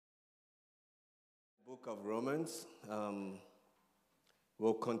Book of Romans.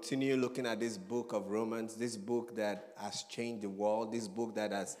 We'll continue looking at this book of Romans, this book that has changed the world, this book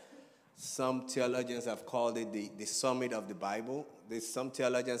that has, some theologians have called it the summit of the Bible. Some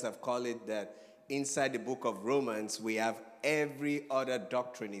theologians have called it that inside the book of Romans, we have every other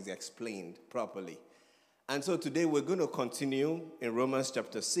doctrine is explained properly. And so today we're going to continue in Romans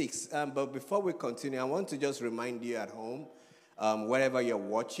chapter 6. But before we continue, I want to just remind you at home, wherever you're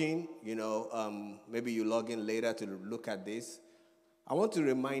watching, maybe you log in later to look at this. I want to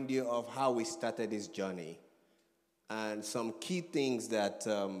remind you of how we started this journey and some key things that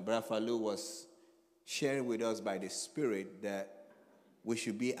Brother Falu was sharing with us by the Spirit that we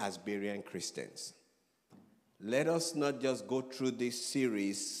should be as Berean Christians. Let us not just go through this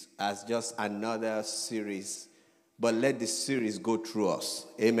series as just another series, but let this series go through us.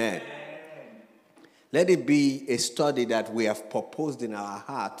 Amen. Let it be a study that we have proposed in our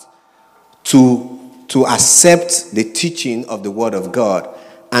heart to accept the teaching of the Word of God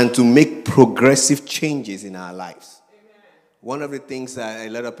and to make progressive changes in our lives. Amen. One of the things that a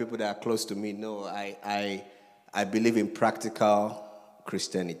lot of people that are close to me know, I believe in practical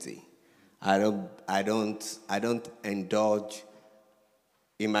Christianity. I don't indulge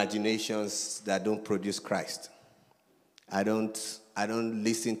imaginations that don't produce Christ. I don't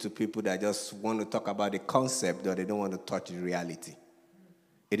listen to people that just want to talk about the concept or they don't want to touch the reality.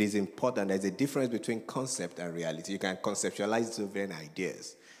 It is important. There's a difference between concept and reality. You can conceptualize different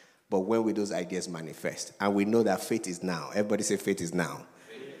ideas, but when will those ideas manifest? And we know that faith is now. Everybody say faith is now.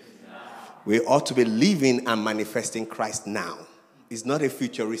 Faith is now. We ought to be living and manifesting Christ now. It's not a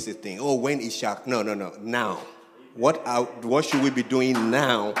futuristic thing. Oh, when it shall... No. Now. What should we be doing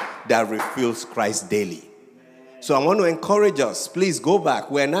now that reveals Christ daily? So I want to encourage us. Please go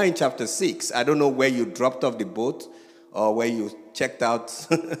back. We're now in chapter 6. I don't know where you dropped off the boat or where you checked out.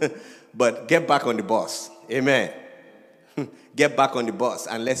 But get back on the bus. Amen. Get back on the bus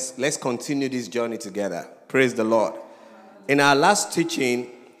and let's continue this journey together. Praise the Lord. In our last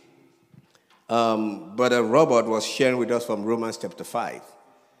teaching, Brother Robert was sharing with us from Romans chapter 5.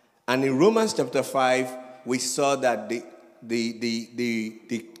 And in Romans chapter 5, we saw that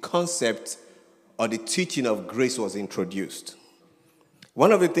the concept or the teaching of grace was introduced.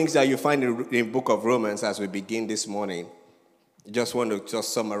 One of the things that you find in the book of Romans as we begin this morning, I just want to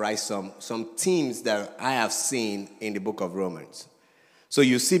summarize some themes that I have seen in the book of Romans. So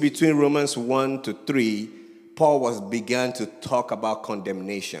you see between Romans 1 to 3, Paul began to talk about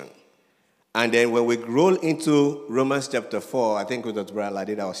condemnation. And then when we roll into Romans chapter 4, I think it was Brother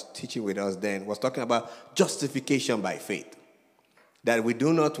Lade that was teaching with us then, was talking about justification by faith. That we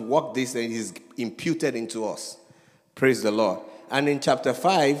do not work this and it is imputed into us. Praise the Lord. And in chapter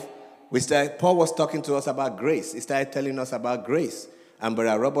 5, Paul was talking to us about grace. He started telling us about grace. And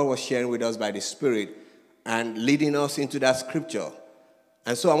Brother Robert was sharing with us by the Spirit and leading us into that scripture.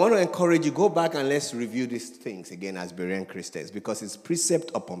 And so I want to encourage you, go back and let's review these things again as Berean Christians because it's precept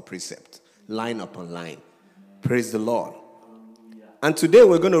upon precept, line upon line. Praise the Lord. And today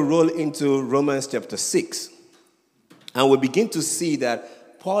we're going to roll into Romans chapter 6. And we begin to see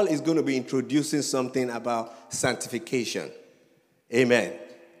that Paul is going to be introducing something about sanctification. Amen.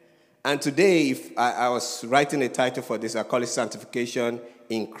 And today, if I was writing a title for this, I call it Sanctification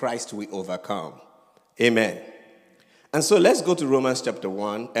in Christ We Overcome. Amen. And so let's go to Romans chapter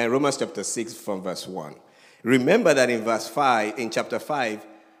 1 and Romans chapter 6 from verse 1. Remember that in chapter 5,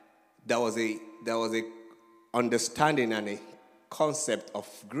 there was a understanding and a concept of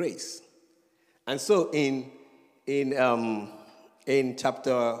grace. And so in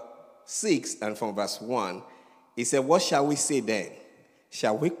chapter 6 and from verse 1, he said, what shall we say then?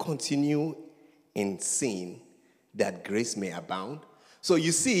 Shall we continue in sin that grace may abound? So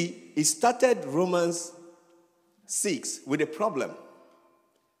you see, he started Romans 6 with a problem.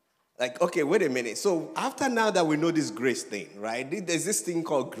 Like, okay, wait a minute. So after now that we know this grace thing, right? There's this thing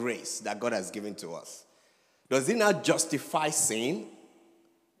called grace that God has given to us. Does it not justify sin?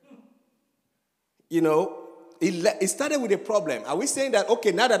 It started with a problem. Are we saying that,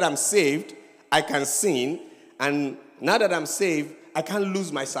 okay, now that I'm saved, I can sin, and now that I'm saved, I can't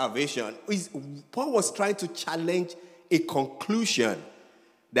lose my salvation? Paul was trying to challenge a conclusion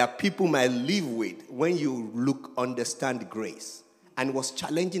that people might live with when you understand grace. And was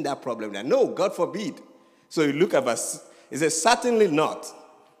challenging that problem. That, no, God forbid. So you look at verse, it says, certainly not.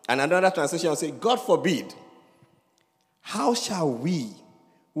 And another translation will say, God forbid. How shall we,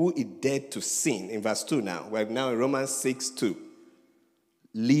 who is dead to sin, in verse 2 now, we're now in Romans 6:2,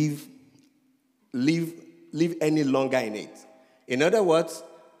 live any longer in it? In other words,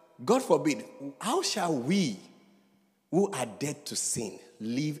 God forbid, how shall we, who are dead to sin,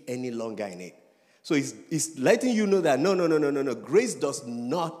 live any longer in it? So it's letting you know that no. Grace does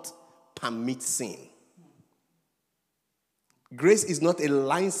not permit sin. Grace is not a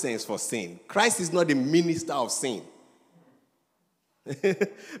license for sin. Christ is not a minister of sin.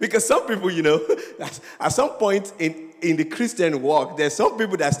 Because some people, at some point in the Christian walk, there's some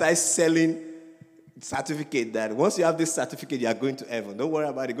people that start selling certificate that once you have this certificate, you are going to heaven. Don't worry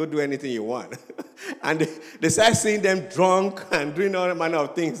about it. Go do anything you want. And they start seeing them drunk and doing all manner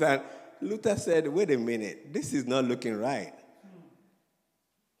of things. And Luther said, wait a minute, this is not looking right.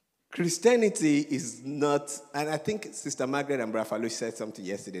 Christianity is not, and I think Sister Margaret and Brother Falu said something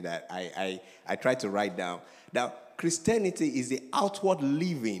yesterday that I tried to write down. That Christianity is the outward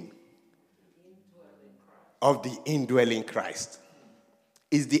living of the indwelling Christ.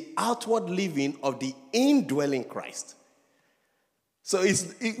 Is the outward living of the indwelling Christ. So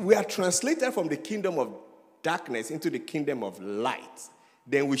we are translated from the kingdom of darkness into the kingdom of light.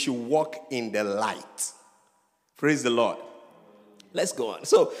 Then we should walk in the light. Praise the Lord. Let's go on.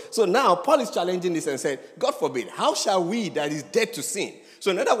 So now Paul is challenging this and said, God forbid, how shall we that is dead to sin?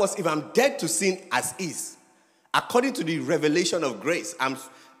 So in other words, if I'm dead to sin as is, according to the revelation of grace, and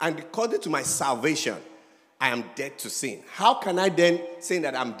according to my salvation, I am dead to sin. How can I then, saying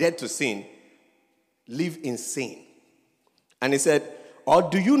that I'm dead to sin, live in sin? And he said, or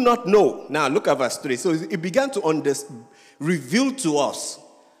do you not know? Now look at verse 3. So it began to reveal to us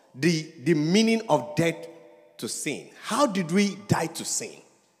the meaning of death to sin. How did we die to sin?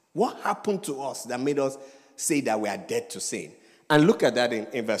 What happened to us that made us say that we are dead to sin? And look at that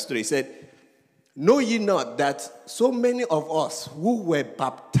in verse 3. He said, know ye not that so many of us who were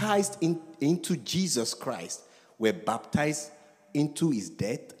baptized into Jesus Christ were baptized into his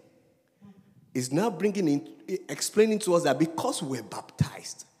death? Is now explaining to us that because we're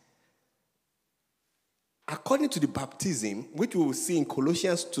baptized, according to the baptism, which we will see in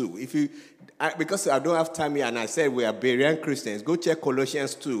Colossians 2, because I don't have time here and I said we are Berean Christians, go check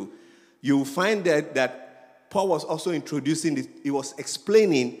Colossians 2. You will find that Paul was also introducing this. He was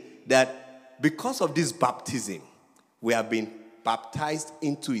explaining that because of this baptism, we have been baptized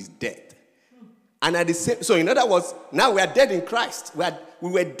into his death. And at the same, so in other words, now we are dead in Christ.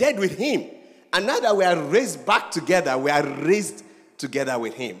 We were dead with him. And now that we are raised back together, we are raised together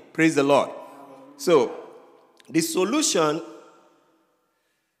with him. Praise the Lord. So the solution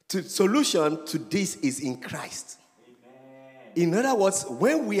to this is in Christ. Amen. In other words,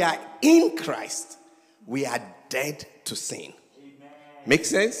 when we are in Christ, we are dead to sin. Amen. Make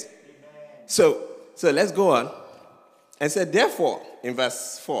sense? Amen. So let's go on. And said, therefore, in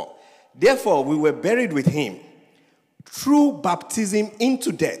verse 4, therefore we were buried with him through baptism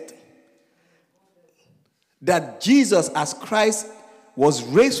into death, that Jesus as Christ was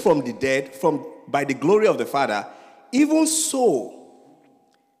raised from the dead by the glory of the Father, even so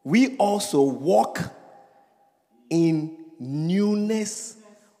we also walk in newness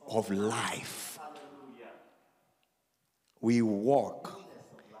of life. We walk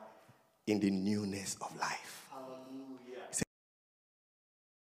in the newness of life.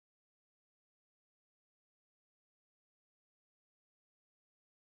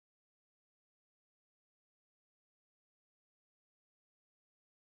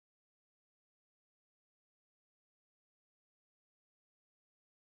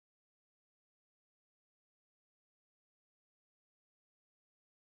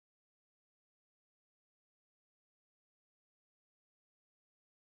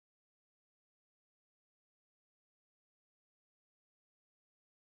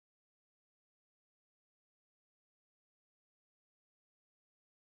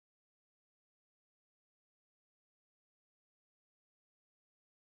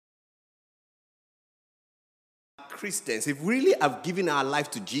 Christians, if we really have given our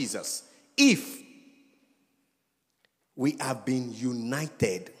life to Jesus, if we have been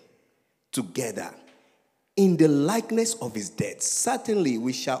united together in the likeness of his death, certainly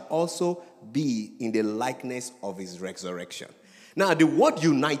we shall also be in the likeness of his resurrection. Now, the word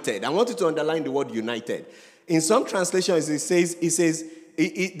united, I want you to underline the word united. In some translations, it says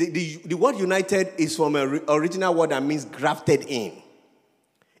the word united is from an original word that means grafted in.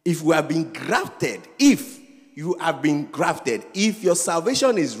 If we have been grafted, if you have been grafted, if your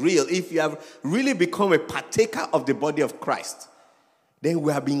salvation is real, if you have really become a partaker of the body of Christ, then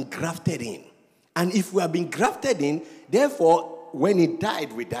we have been grafted in. And if we have been grafted in, therefore, when he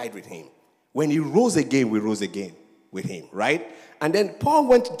died, we died with him. When he rose again, we rose again with him, right? And then Paul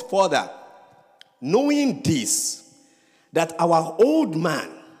went further, knowing this, that our old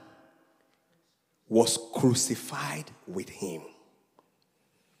man was crucified with him,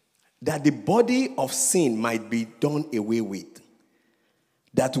 that the body of sin might be done away with,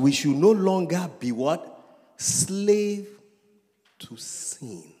 that we should no longer be what? Slave to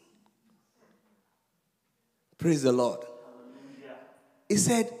sin. Praise the Lord. He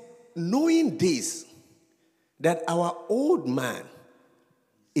said, knowing this, that our old man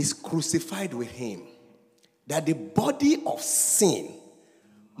is crucified with him, that the body of sin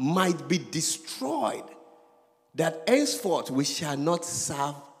might be destroyed, that henceforth we shall not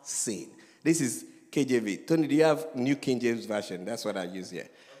serve sin. This is KJV. Tony, do you have New King James Version? That's what I use here.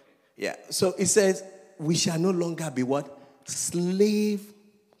 Yeah. So it says, we shall no longer be what? Slave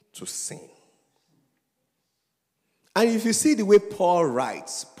to sin. And if you see the way Paul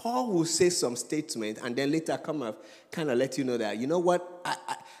writes, Paul will say some statement and then later come up, kind of let you know that, you know what,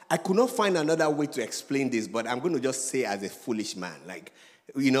 I could not find another way to explain this, but I'm going to just say as a foolish man. Like,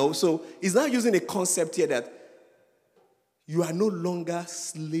 you know, so he's not using a concept here that you are no longer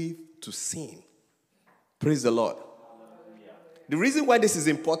slave to sin. Praise the Lord. The reason why this is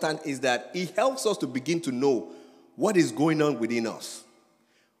important is that it helps us to begin to know what is going on within us.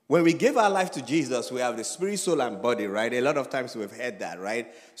 When we give our life to Jesus, we have the spirit, soul, and body, right? A lot of times we've heard that, right?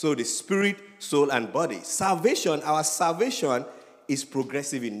 So the spirit, soul, and body. Salvation, our salvation is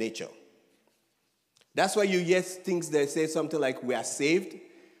progressive in nature. That's why you hear things that say something like, we are saved.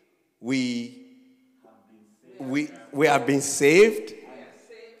 We have been saved.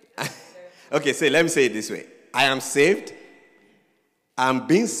 Okay, so let me say it this way. I am saved, I'm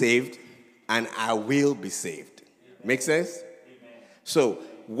being saved, and I will be saved. Make sense? So,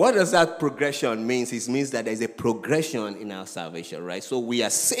 what does that progression mean? It means that there's a progression in our salvation, right? So we are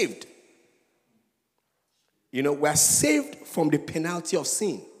saved. You know, we are saved from the penalty of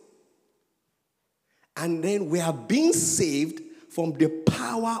sin. And then we are being saved from the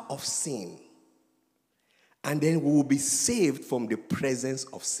power of sin. And then we will be saved from the presence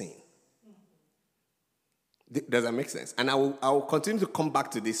of sin. Does that make sense? And I will continue to come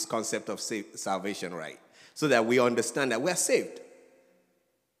back to this concept of salvation, right? So that we understand that we are saved.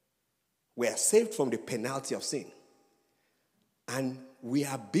 We are saved from the penalty of sin. And we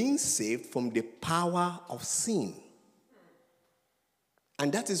are being saved from the power of sin.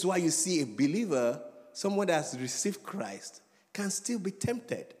 And that is why you see a believer, someone that has received Christ, can still be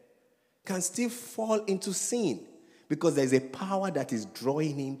tempted, can still fall into sin, because there's a power that is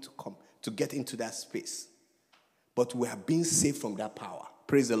drawing him to get into that space. But we are being saved from that power.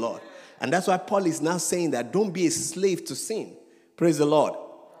 Praise the Lord. And that's why Paul is now saying that don't be a slave to sin. Praise the Lord.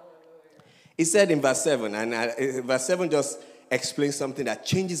 He said in verse 7, and verse 7 just explains something that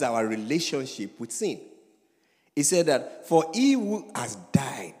changes our relationship with sin. He said that, for he who has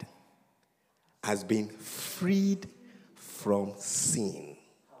died has been freed from sin.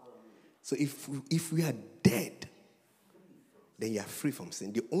 So if we are dead, then you are free from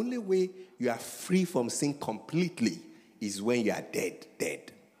sin. The only way you are free from sin completely is when you are dead.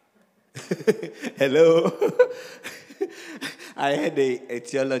 Hello? I had a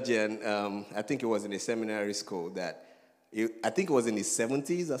theologian, I think it was in a seminary school, that I think it was in his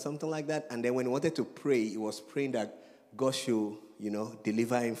 70s or something like that. And then when he wanted to pray, he was praying that God should,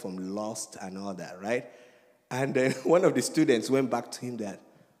 deliver him from lust and all that, right? And then one of the students went back to him that,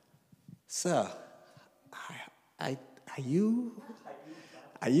 sir, are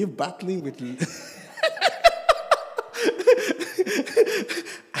you battling with...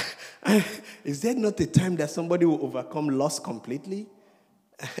 Is there not a time that somebody will overcome lust completely?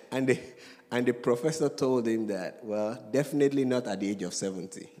 And the professor told him that, well, definitely not at the age of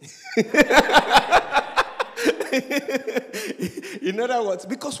 70. In other words,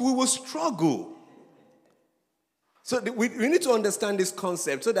 because we will struggle. So we need to understand this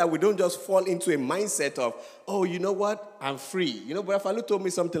concept so that we don't just fall into a mindset of, oh, you know what? I'm free. Brother Falu told me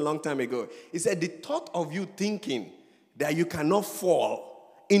something a long time ago. He said, the thought of you thinking that you cannot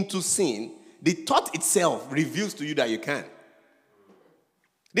fall into sin, the thought itself reveals to you that you can.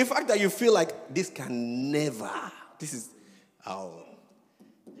 The fact that you feel like this can never, this is,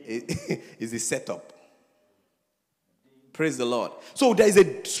 is a setup. Praise the Lord. So there is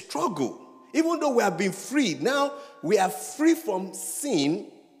a struggle. Even though we have been freed, now we are free from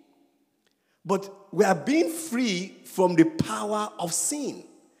sin, but we are being free from the power of sin.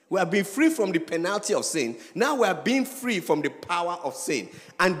 We are being free from the penalty of sin. Now we are being free from the power of sin.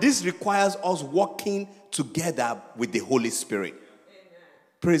 And this requires us working together with the Holy Spirit. Amen.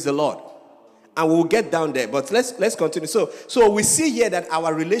 Praise the Lord. And we'll get down there, but let's continue. So we see here that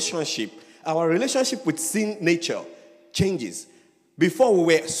our relationship with sin nature changes. Before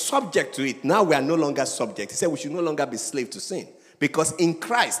we were subject to it, now we are no longer subject. He said we should no longer be slave to sin. Because in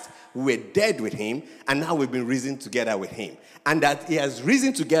Christ, we were dead with him, and now we've been risen together with him. And that he has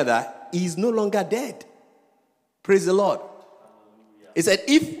risen together, he is no longer dead. Praise the Lord. He said,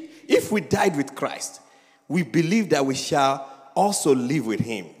 if we died with Christ, we believe that we shall also live with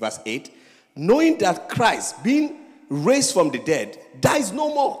him. Verse 8, knowing that Christ, being raised from the dead, dies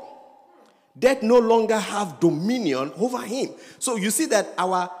no more. Death no longer have dominion over him. So you see that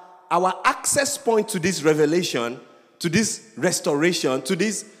our access point to this revelation, to this restoration, to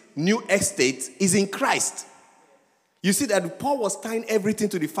this new estate is in Christ. You see that Paul was tying everything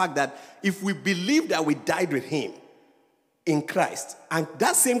to the fact that if we believe that we died with him in Christ, and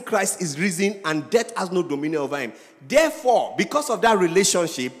that same Christ is risen and death has no dominion over him, therefore, because of that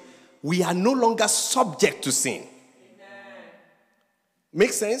relationship, we are no longer subject to sin. Amen.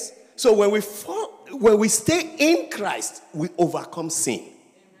 Make sense? So when we stay in Christ, we overcome sin.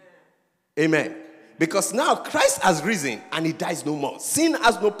 Amen. Amen. Because now Christ has risen and he dies no more. Sin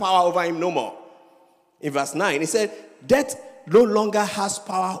has no power over him no more. In verse 9, he said, death no longer has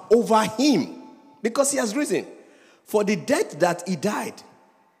power over him because he has risen. For the death that he died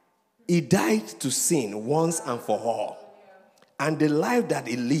to sin once and for all. And the life that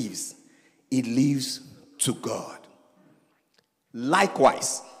he lives to God.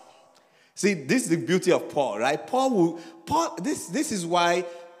 Likewise. See, this is the beauty of Paul, right? This is why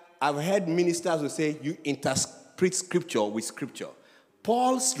I've heard ministers who say you interpret scripture with scripture.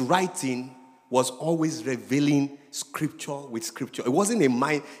 Paul's writing was always revealing scripture with scripture. It wasn't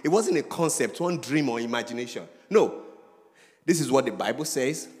a concept, one dream or imagination. No. This is what the Bible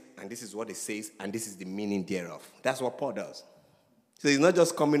says, and this is what it says, and this is the meaning thereof. That's what Paul does. So he's not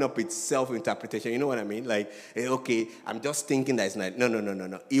just coming up with self-interpretation. You know what I mean? Like, okay, I'm just thinking that it's not.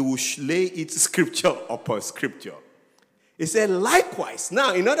 No. He will lay it scripture upon scripture. He said, likewise.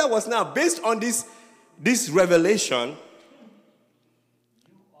 Now, in other words, now, based on this revelation,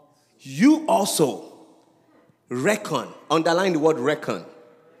 you also reckon. Underline the word reckon.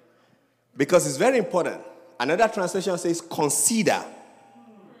 Because it's very important. Another translation says consider.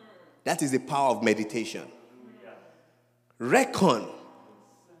 That is the power of meditation. Reckon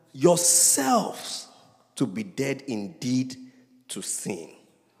yourselves to be dead indeed to sin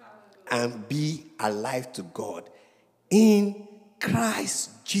and be alive to God in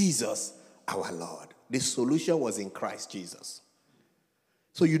Christ Jesus our Lord. The solution was in Christ Jesus.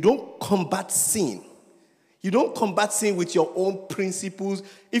 So you don't combat sin. You don't combat sin with your own principles.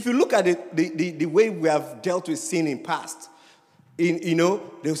 If you look at the way we have dealt with sin in past,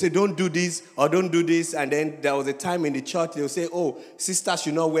 they'll say, don't do this or don't do this. And then there was a time in the church, they'll say, oh, sisters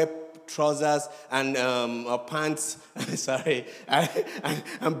should not wear trousers and or pants. Sorry.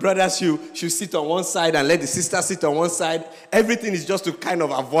 And brothers should sit on one side and let the sisters sit on one side. Everything is just to kind of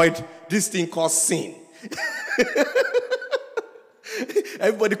avoid this thing called sin.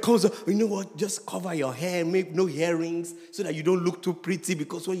 Everybody comes up, you know what, just cover your hair, make no earrings so that you don't look too pretty,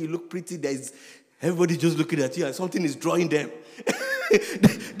 because when you look pretty, everybody just looking at you and something is drawing them.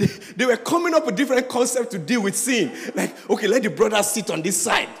 They were coming up with different concepts to deal with sin. Like, okay, let the brothers sit on this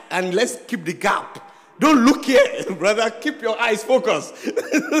side and let's keep the gap. Don't look here, brother. Keep your eyes focused.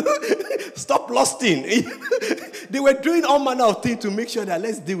 Stop lusting. They were doing all manner of things to make sure that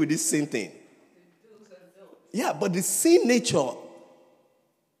let's deal with this sin thing. Yeah, but the sin nature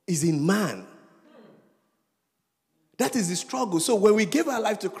is in man. That is the struggle. So when we give our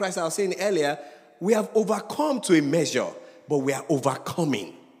life to Christ, I was saying earlier, we have overcome to a measure, but we are overcoming.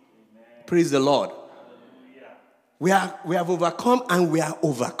 Amen. Praise the Lord. Hallelujah. We have overcome and we are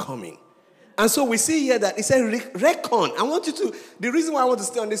overcoming. And so we see here that it says reckon. The reason why I want to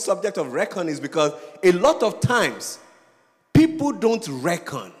stay on this subject of reckon is because a lot of times people don't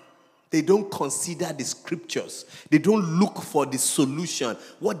reckon. They don't consider the scriptures. They don't look for the solution.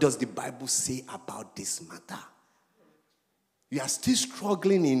 What does the Bible say about this matter? You are still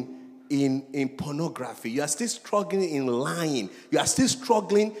struggling in pornography. You are still struggling in lying. You are still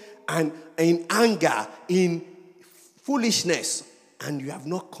struggling and in anger, in foolishness. And you have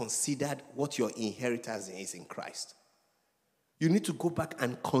not considered what your inheritance is in Christ. You need to go back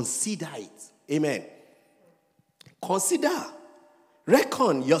and consider it. Amen. Consider.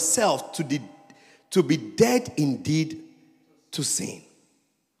 Reckon yourself to be dead indeed to sin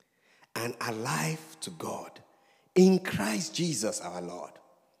and alive to God in Christ Jesus our Lord.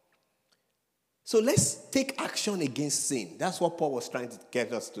 So let's take action against sin. That's what Paul was trying to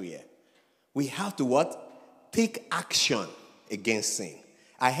get us to here. We have to what? Take action against sin.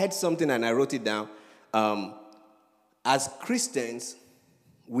 I heard something and I wrote it down. As Christians,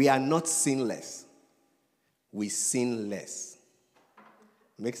 we are not sinless. We sin less.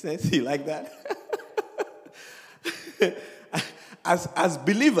 Make sense? You like that? As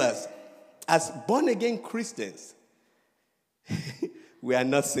believers, as born-again Christians, we are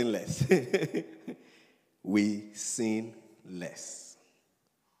not sinless. We sin less.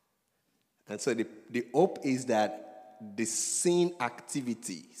 And so the hope is that the sin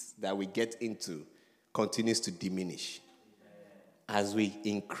activities that we get into continues to diminish as we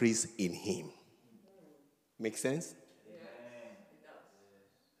increase in him. Make sense?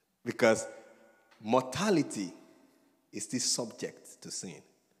 Because mortality is still subject to sin.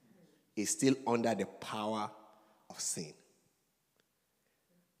 It's still under the power of sin.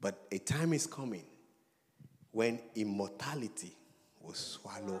 But a time is coming when immortality will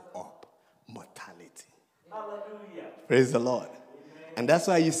swallow up mortality. Hallelujah. Praise the Lord. Amen. And that's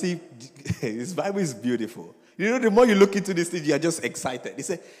why you see, this Bible is beautiful. You know, the more you look into this thing, you are just excited. He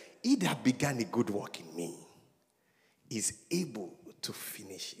said, he that began a good work in me is able to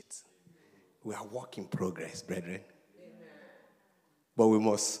finish it. We are work in progress, brethren. Amen. But we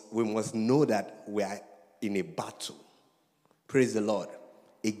must know that we are in a battle. Praise the Lord.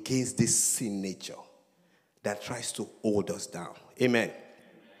 Against this sin nature that tries to hold us down. Amen.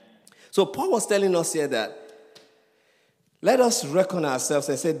 So Paul was telling us here that let us reckon ourselves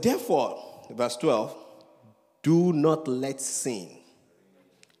and say, therefore, verse 12, do not let sin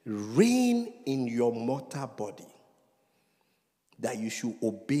reign in your mortal body, that you should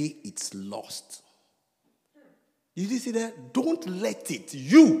obey its lust. Did you see that? Don't let it.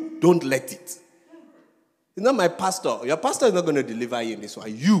 You don't let it. It's not my pastor. Your pastor is not going to deliver you in this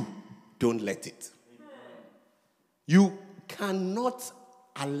one. You don't let it. You cannot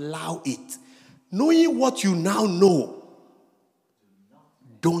allow it. Knowing what you now know,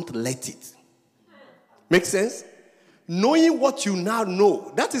 don't let it. Make sense? Knowing what you now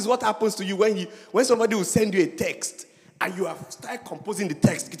know, that is what happens to you when somebody will send you a text and you have started composing the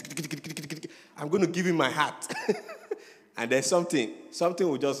text. I'm going to give him my heart. And there's something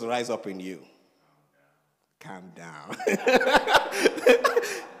will just rise up in you. Calm down.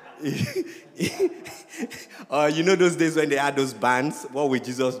 You know those days when they had those bands? What would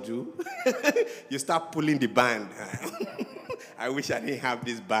Jesus do? You start pulling the band. I wish I didn't have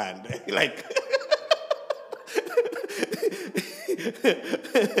this band. Like,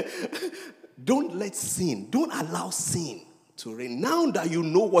 don't let sin, don't allow sin to reign. Now that you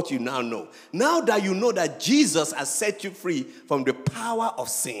know what you now know, now that you know that Jesus has set you free from the power of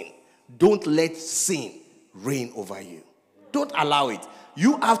sin, don't let sin reign over you. Don't allow it.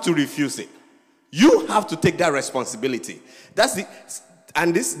 You have to refuse it. You have to take that responsibility.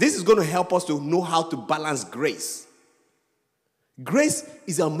 And this is going to help us to know how to balance grace. Grace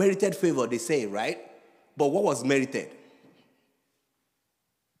is a merited favor, they say, right? But what was merited?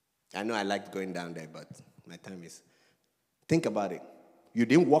 I know I liked going down there, but my time is. Think about it. You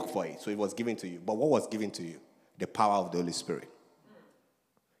didn't work for it, so it was given to you. But what was given to you? The power of the Holy Spirit.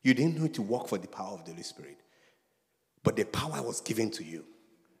 You didn't need to work for the power of the Holy Spirit. But the power was given to you.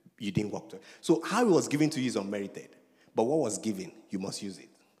 You didn't work to it. So how it was given to you is unmerited. But what was given, you must use it.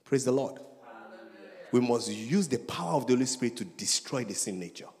 Praise the Lord. We must use the power of the Holy Spirit to destroy the sin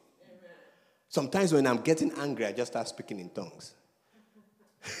nature. Amen. Sometimes when I'm getting angry, I just start speaking in tongues.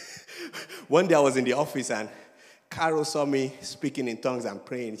 One day I was in the office and Carol saw me speaking in tongues and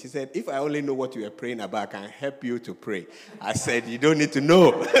praying. She said, if I only know what you were praying about, I can help you to pray. I said, you don't need to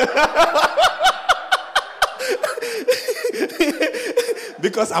know.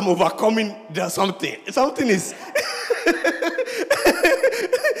 Because I'm overcoming, there's something. Something is...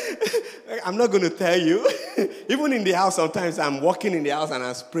 I'm not going to tell you. Even in the house, sometimes I'm walking in the house and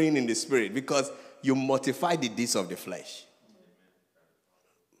I'm praying in the spirit because you mortify the deeds of the flesh.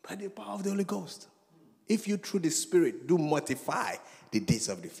 By the power of the Holy Ghost. If you through the Spirit do mortify the deeds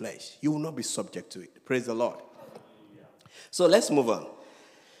of the flesh, you will not be subject to it. Praise the Lord. So let's move on.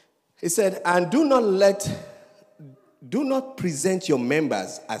 He said, and do not present your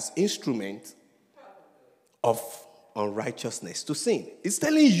members as instruments of unrighteousness to sin. It's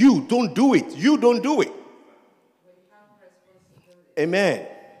telling you, don't do it. You don't do it. Amen.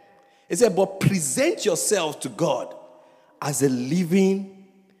 It said, but present yourself to God as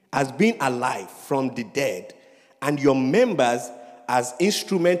as being alive from the dead, and your members as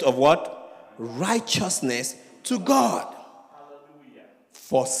instrument of what? Righteousness to God. Hallelujah.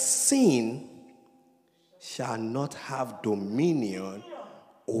 For sin shall not have dominion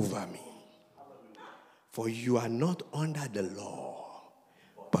over me. For you are not under the law,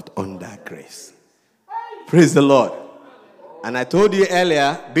 but under grace. Praise the Lord. And I told you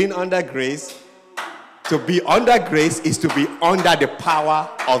earlier, being under grace, to be under grace is to be under the power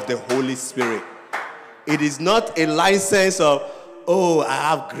of the Holy Spirit. It is not a license of, oh, I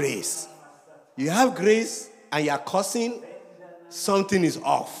have grace. You have grace and you are cursing, something is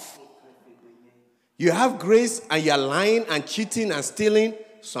off. You have grace and you are lying and cheating and stealing,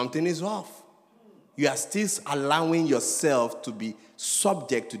 something is off. You are still allowing yourself to be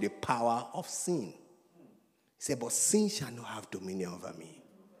subject to the power of sin. He said, but sin shall not have dominion over me.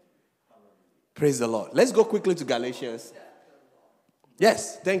 Praise the Lord. Let's go quickly to Galatians.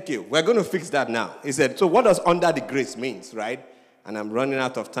 Yes, thank you. We're going to fix that now. He said, so what does under the grace means, right? And I'm running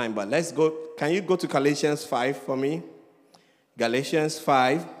out of time, but let's go. Can you go to Galatians 5 for me? Galatians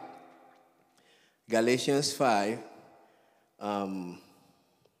 5. Galatians 5.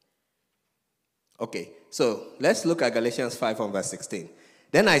 Okay, so let's look at Galatians 5 from verse 16.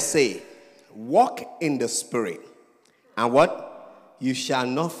 Then I say, walk in the Spirit, and what? You shall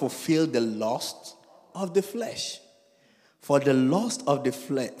not fulfill the lust of the flesh. For the lust of the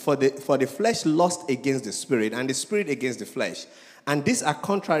flesh, for the flesh lust against the Spirit, and the Spirit against the flesh. And these are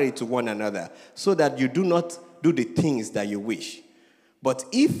contrary to one another, so that you do not do the things that you wish. But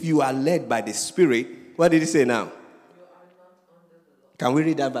if you are led by the Spirit, what did he say now? Can we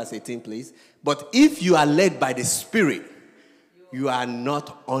read that verse 18, please? But if you are led by the Spirit, you are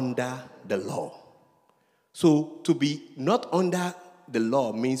not under the law. So to be not under the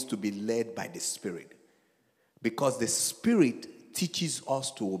law means to be led by the Spirit. Because the Spirit teaches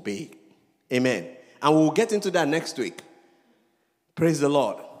us to obey. Amen. And we'll get into that next week. Praise the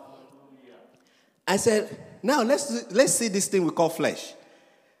Lord. I said, now let's see this thing we call flesh.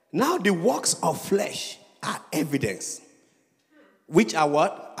 Now the works of flesh are evidence. Which are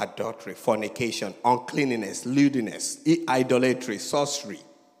what? Adultery, fornication, uncleanness, lewdness, idolatry, sorcery.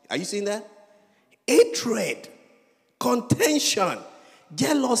 Are you seeing that? Hatred, contention,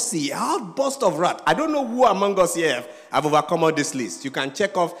 jealousy, outburst of wrath. I don't know who among us here have overcome all this list. You can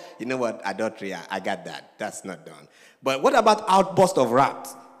check off, you know what, adultery, I got that. That's not done. But what about outburst of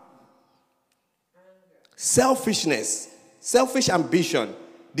wrath? Selfishness, selfish ambition,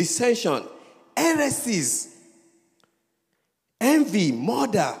 dissension, heresies, envy,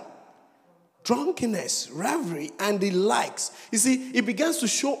 murder, drunkenness, revelry, and the likes. You see, it begins to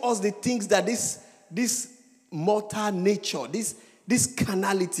show us the things that this mortal nature, this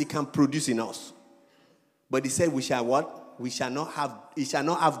carnality can produce in us. But he said we shall what? It shall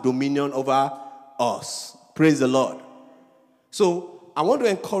not have dominion over us. Praise the Lord. So I want to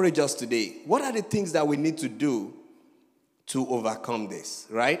encourage us today. What are the things that we need to do to overcome this,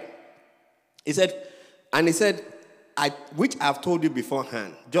 right? He said, which I've told you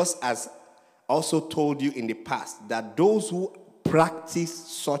beforehand, just as also told you in the past, that those who practice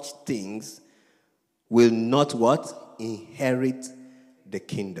such things will not what? Inherit the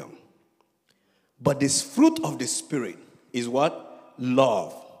kingdom. But this fruit of the Spirit is what?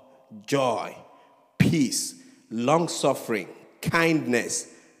 Love, joy, peace, long-suffering, kindness,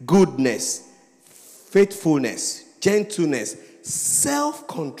 goodness, faithfulness, gentleness,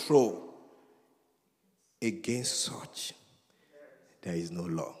 self-control. Against such, there is no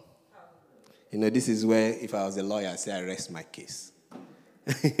law. You know, this is where, if I was a lawyer, I'd say I rest my case.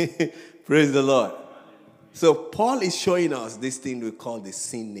 Praise the Lord. So Paul is showing us this thing we call the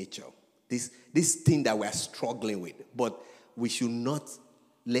sin nature. This thing that we're struggling with. But we should not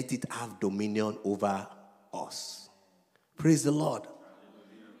let it have dominion over us. Praise the Lord.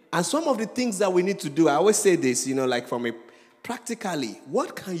 And some of the things that we need to do, I always say this, you know, like practically,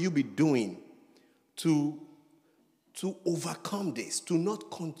 what can you be doing to overcome this, to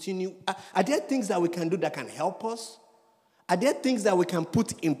not continue? Are there things that we can do that can help us? Are there things that we can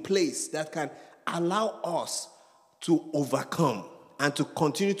put in place that can allow us to overcome and to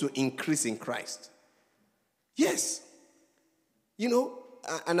continue to increase in Christ? Yes. You know,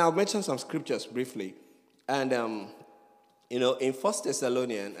 and I'll mention some scriptures briefly. And, you know, in 1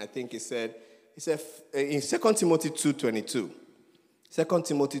 Thessalonians, I think it said in 2 Timothy 2:22, 2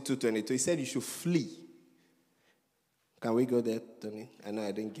 Timothy 2:22, he said you should flee. Can we go there, Tony? I know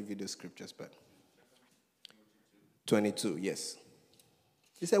I didn't give you the scriptures, but 22, yes.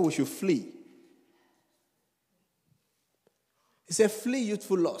 He said we should flee. He said flee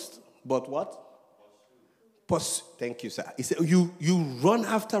youthful lust. But what? Pursue. Thank you, sir. He said you run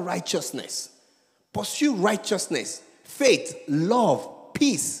after righteousness. Pursue righteousness, faith, love,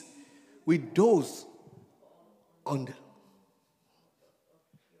 peace with those on the...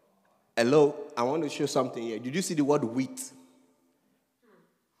 Hello, I want to show something here. Did you see the word wheat?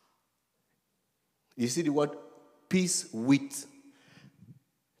 You see the word peace, wheat.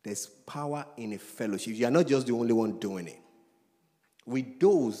 There's power in a fellowship. You are not just the only one doing it. With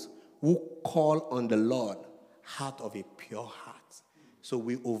those who call on the Lord out of a pure heart. So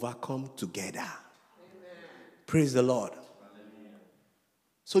we overcome together. Amen. Praise the Lord. Hallelujah.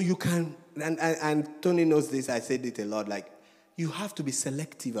 So you can, and Tony knows this, I said it a lot, like, you have to be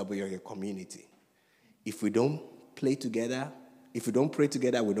selective about your community. If we don't play together, if we don't pray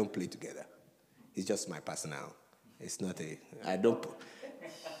together, we don't play together. It's just my personal. It's not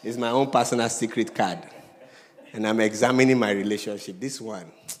it's my own personal secret card. And I'm examining my relationship. This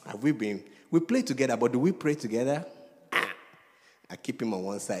one, we play together, but do we pray together? I keep him on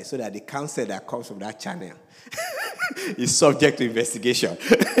one side so that the counsel that comes from that channel is subject to investigation.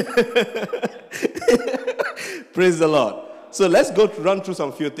 Praise the Lord. So let's run through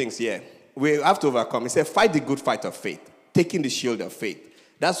some few things here. We have to overcome. He said, fight the good fight of faith, taking the shield of faith.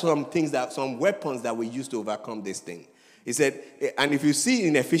 That's some weapons that we use to overcome this thing. He said, and if you see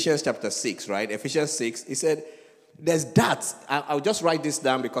in Ephesians chapter 6, right? Ephesians 6, he said, there's that. I'll just write this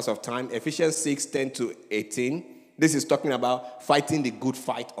down because of time. Ephesians 6, 10 to 18. This is talking about fighting the good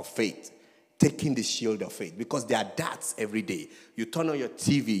fight of faith, taking the shield of faith. Because there are darts every day. You turn on your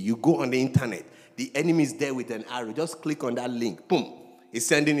TV, you go on the internet. The enemy is there with an arrow. Just click on that link. Boom. He's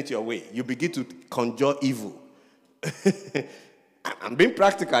sending it your way. You begin to conjure evil. I'm being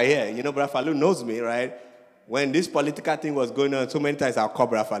practical here. You know, Brother Fallu knows me, right? When this political thing was going on, so many times I'll call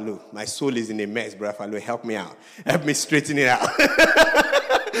Brother Fallu. My soul is in a mess, Brother Fallu. Help me out. Help me straighten it out.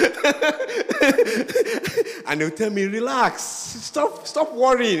 And they'll tell me, relax. Stop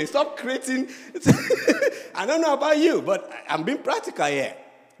worrying. Stop creating. I don't know about you, but I'm being practical here.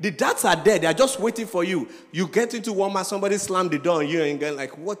 The darts are there. They are just waiting for you. You get into Walmart, somebody slam the door on you and you're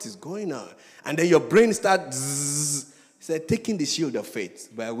like, what is going on? And then your brain starts... He said, taking the shield of faith,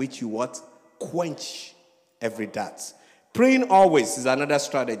 by which you what? Quench every dart. Praying always is another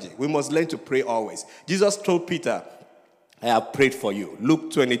strategy. We must learn to pray always. Jesus told Peter, I have prayed for you.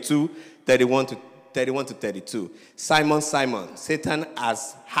 Luke 22, 31 to 32. Simon, Simon, Satan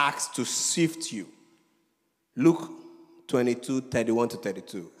has asked to sift you. Luke 22, 31 to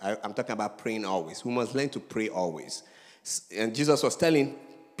 32. I'm talking about praying always. We must learn to pray always. And Jesus was telling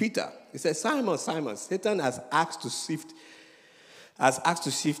Peter, he said, Simon, Simon, Satan has asked to sift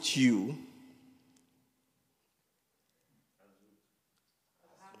you.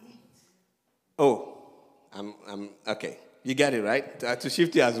 Oh, I'm okay. You get it, right? To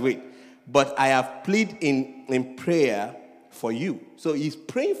sift you as wheat. But I have pleaded in prayer for you. So he's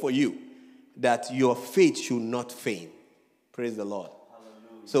praying for you that your faith should not faint. Praise the Lord.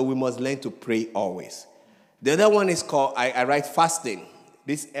 Hallelujah. So we must learn to pray always. The other one is called, I write fasting.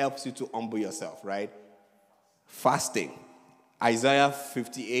 This helps you to humble yourself, right? Fasting. Isaiah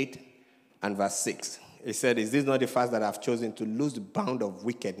 58 and verse 6. He said, is this not the fast that I've chosen to loose the bound of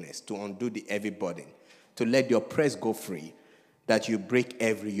wickedness, to undo the heavy burden, to let the oppressed go free, that you break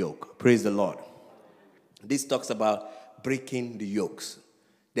every yoke? Praise the Lord. This talks about breaking the yokes.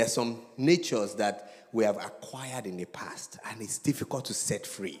 There are some natures that we have acquired in the past, and it's difficult to set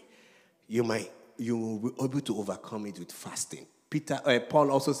free. You will be able to overcome it with fasting.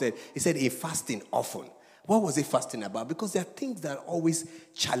 Paul also said, he said, in fasting often. What was he fasting about? Because there are things that are always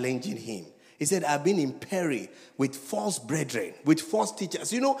challenging him. He said, I've been in peril with false brethren, with false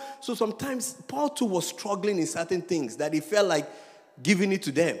teachers. You know, so sometimes Paul too was struggling in certain things that he felt like giving it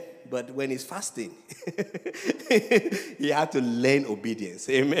to them. But when he's fasting, he had to learn obedience.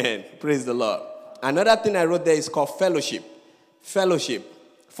 Amen. Praise the Lord. Another thing I wrote there is called fellowship. Fellowship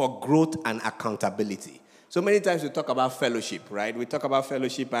for growth and accountability. So many times we talk about fellowship, right? We talk about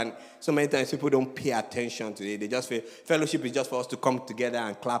fellowship, and so many times people don't pay attention to it. They just feel fellowship is just for us to come together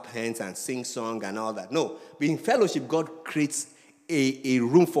and clap hands and sing song and all that. No, in fellowship, God creates a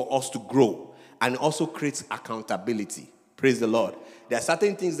room for us to grow and also creates accountability. Praise the Lord. There are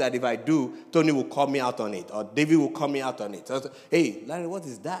certain things that if I do, Tony will call me out on it, or David will call me out on it. So, hey, Lanre, what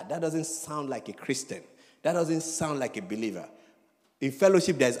is that? That doesn't sound like a Christian. That doesn't sound like a believer. In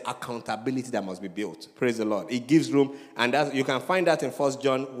fellowship, there's accountability that must be built. Praise the Lord. It gives room, and you can find that in 1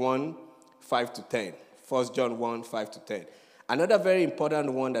 John 1, 5 to 10. 1 John 1, 5 to 10. Another very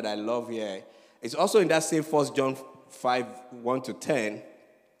important one that I love here is also in that same 1 John 5, 1 to 10,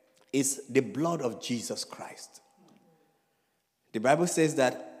 is the blood of Jesus Christ. The Bible says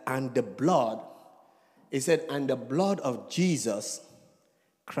that, and the blood, it said, and the blood of Jesus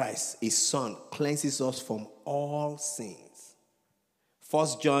Christ, his son, cleanses us from all sins. 1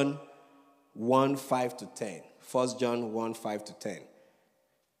 John 1, 5 to 10. 1 John 1, 5 to 10.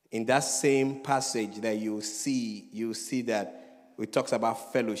 In that same passage that you see that it talks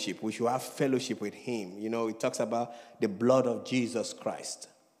about fellowship. We should have fellowship with him. You know, it talks about the blood of Jesus Christ.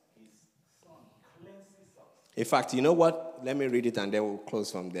 His son cleanses us. In fact, you know what? Let me read it and then we'll close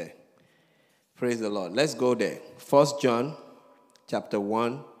from there. Praise the Lord. Let's go there. 1 John chapter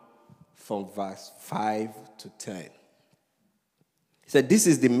 1 from verse 5 to 10. He said, this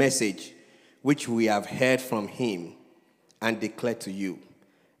is the message which we have heard from him and declare to you,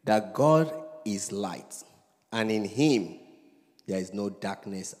 that God is light, and in him there is no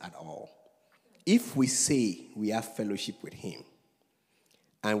darkness at all. If we say we have fellowship with him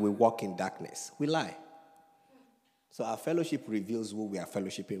and we walk in darkness, we lie. So our fellowship reveals who we are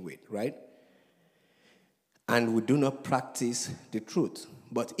fellowshipping with, right? And we do not practice the truth.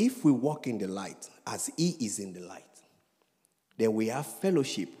 But if we walk in the light, as he is in the light, then we have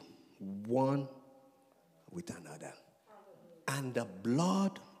fellowship one with another. And the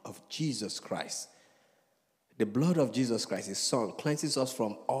blood of Jesus Christ, the blood of Jesus Christ, his son, cleanses us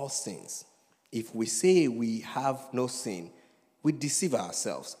from all sins. If we say we have no sin, we deceive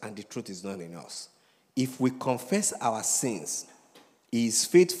ourselves and the truth is not in us. If we confess our sins, he is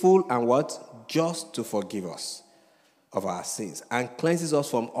faithful and what? Just to forgive us of our sins and cleanses us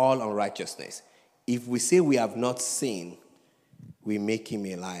from all unrighteousness. If we say we have not sinned, we make him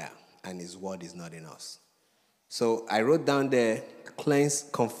a liar and his word is not in us. So I wrote down there, cleanse,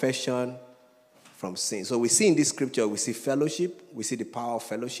 confession from sin. So we see in this scripture, we see fellowship, we see the power of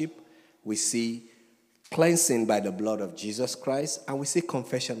fellowship, we see cleansing by the blood of Jesus Christ, and we see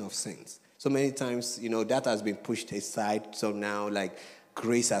confession of sins. So many times, that has been pushed aside. So now,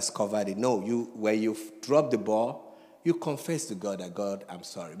 grace has covered it. No, when you drop the ball, you confess to God that, God, I'm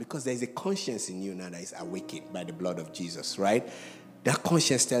sorry. Because there's a conscience in you now that is awakened by the blood of Jesus, right? That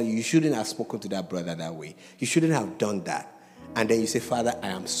conscience tells you shouldn't have spoken to that brother that way. You shouldn't have done that. And then you say, Father, I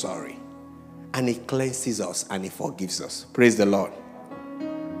am sorry. And he cleanses us and he forgives us. Praise the Lord.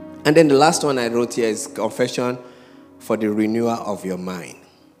 And then the last one I wrote here is confession for the renewal of your mind.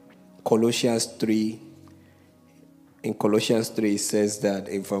 Colossians 3. In Colossians 3, it says that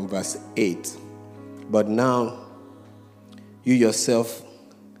from verse 8. But now, you yourself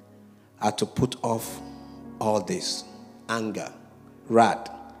are to put off all this: anger, wrath,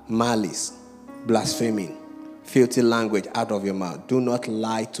 malice, blaspheming, filthy language out of your mouth. Do not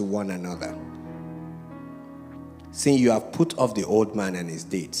lie to one another, seeing you have put off the old man and his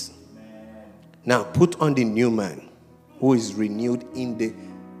deeds. Now put on the new man, who is renewed in the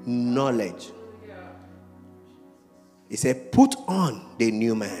knowledge. He said, put on the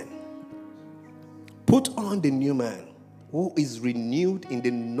new man. Put on the new man, who is renewed in the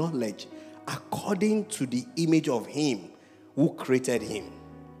knowledge according to the image of him who created him,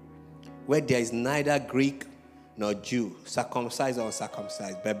 where there is neither Greek nor Jew, circumcised or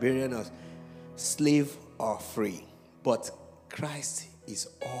uncircumcised, barbarian or slave or free, but Christ is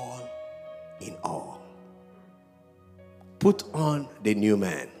all in all. Put on the new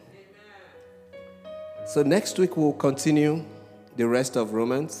man. So next week we'll continue the rest of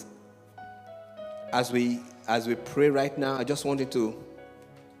Romans. As we pray right now, I just wanted to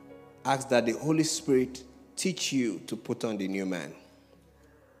ask that the Holy Spirit teach you to put on the new man.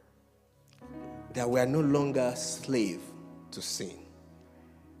 That we are no longer slave to sin.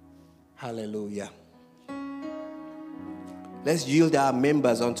 Hallelujah. Let's yield our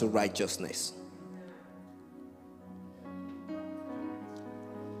members unto righteousness.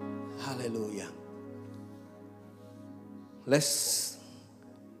 Hallelujah. Let's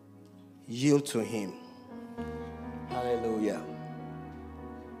yield to him. Hallelujah.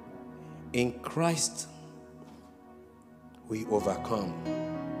 In Christ, we overcome.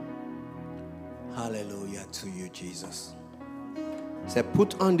 Hallelujah to you, Jesus. Say,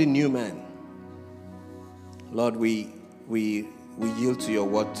 put on the new man. Lord, we yield to your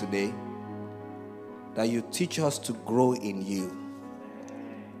word today, that you teach us to grow in you.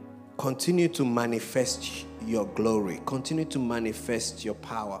 Continue to manifest your glory. Continue to manifest your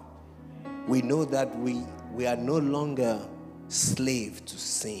power. We know that we are no longer slave to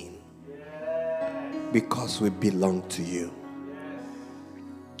sin, because we belong to you.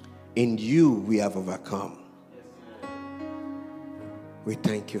 In you we have overcome. We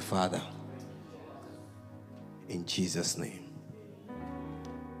thank you, Father. In Jesus' name.